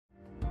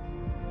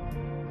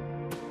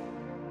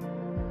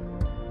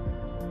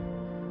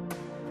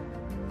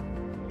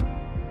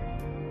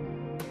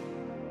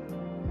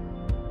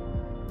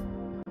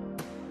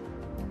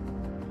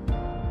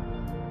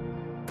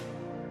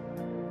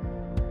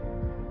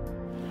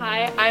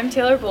Hi, I'm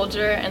Taylor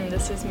Bolger, and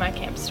this is my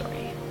camp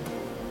story.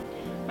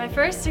 My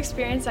first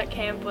experience at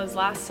camp was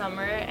last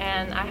summer,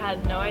 and I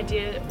had no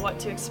idea what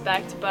to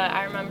expect, but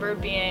I remember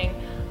being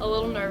a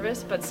little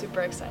nervous but super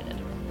excited.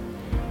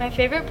 My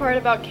favorite part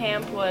about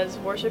camp was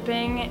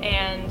worshiping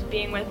and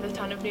being with a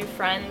ton of new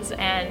friends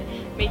and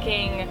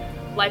making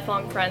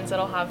lifelong friends that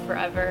I'll have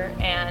forever,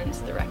 and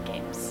the rec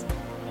games.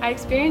 I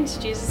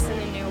experienced Jesus in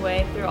a new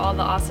way through all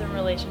the awesome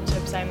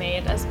relationships I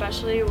made,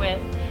 especially with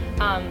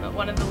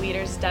one of the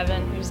leaders,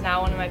 Devin, who's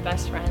now one of my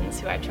best friends,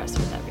 who I trust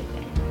with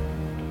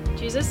everything.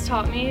 Jesus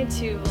taught me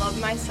to love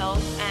myself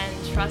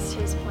and trust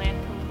his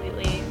plan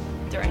completely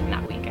during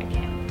that week at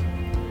camp.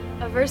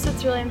 A verse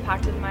that's really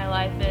impacted my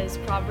life is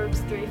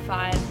Proverbs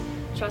 3:5.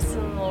 Trust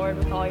in the Lord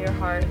with all your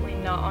heart,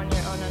 lean not on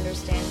your own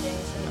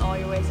understandings, in all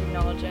your ways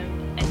acknowledge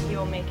him, and he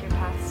will make your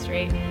path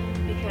straight,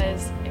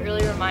 because it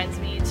really reminds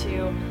me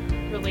to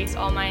release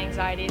all my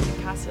anxieties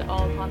and cast it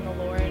all upon the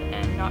Lord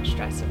and not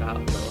stress about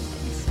little things.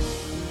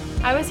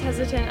 I was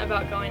hesitant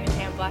about going to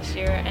camp last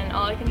year, and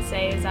all I can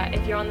say is that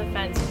if you're on the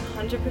fence,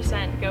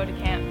 100% go to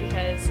camp,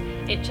 because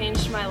it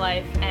changed my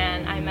life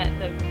and I met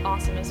the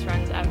awesomest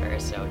friends ever,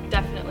 so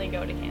definitely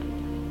go to camp.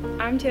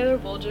 I'm Taylor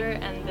Bolger,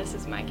 and this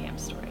is my camp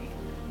story.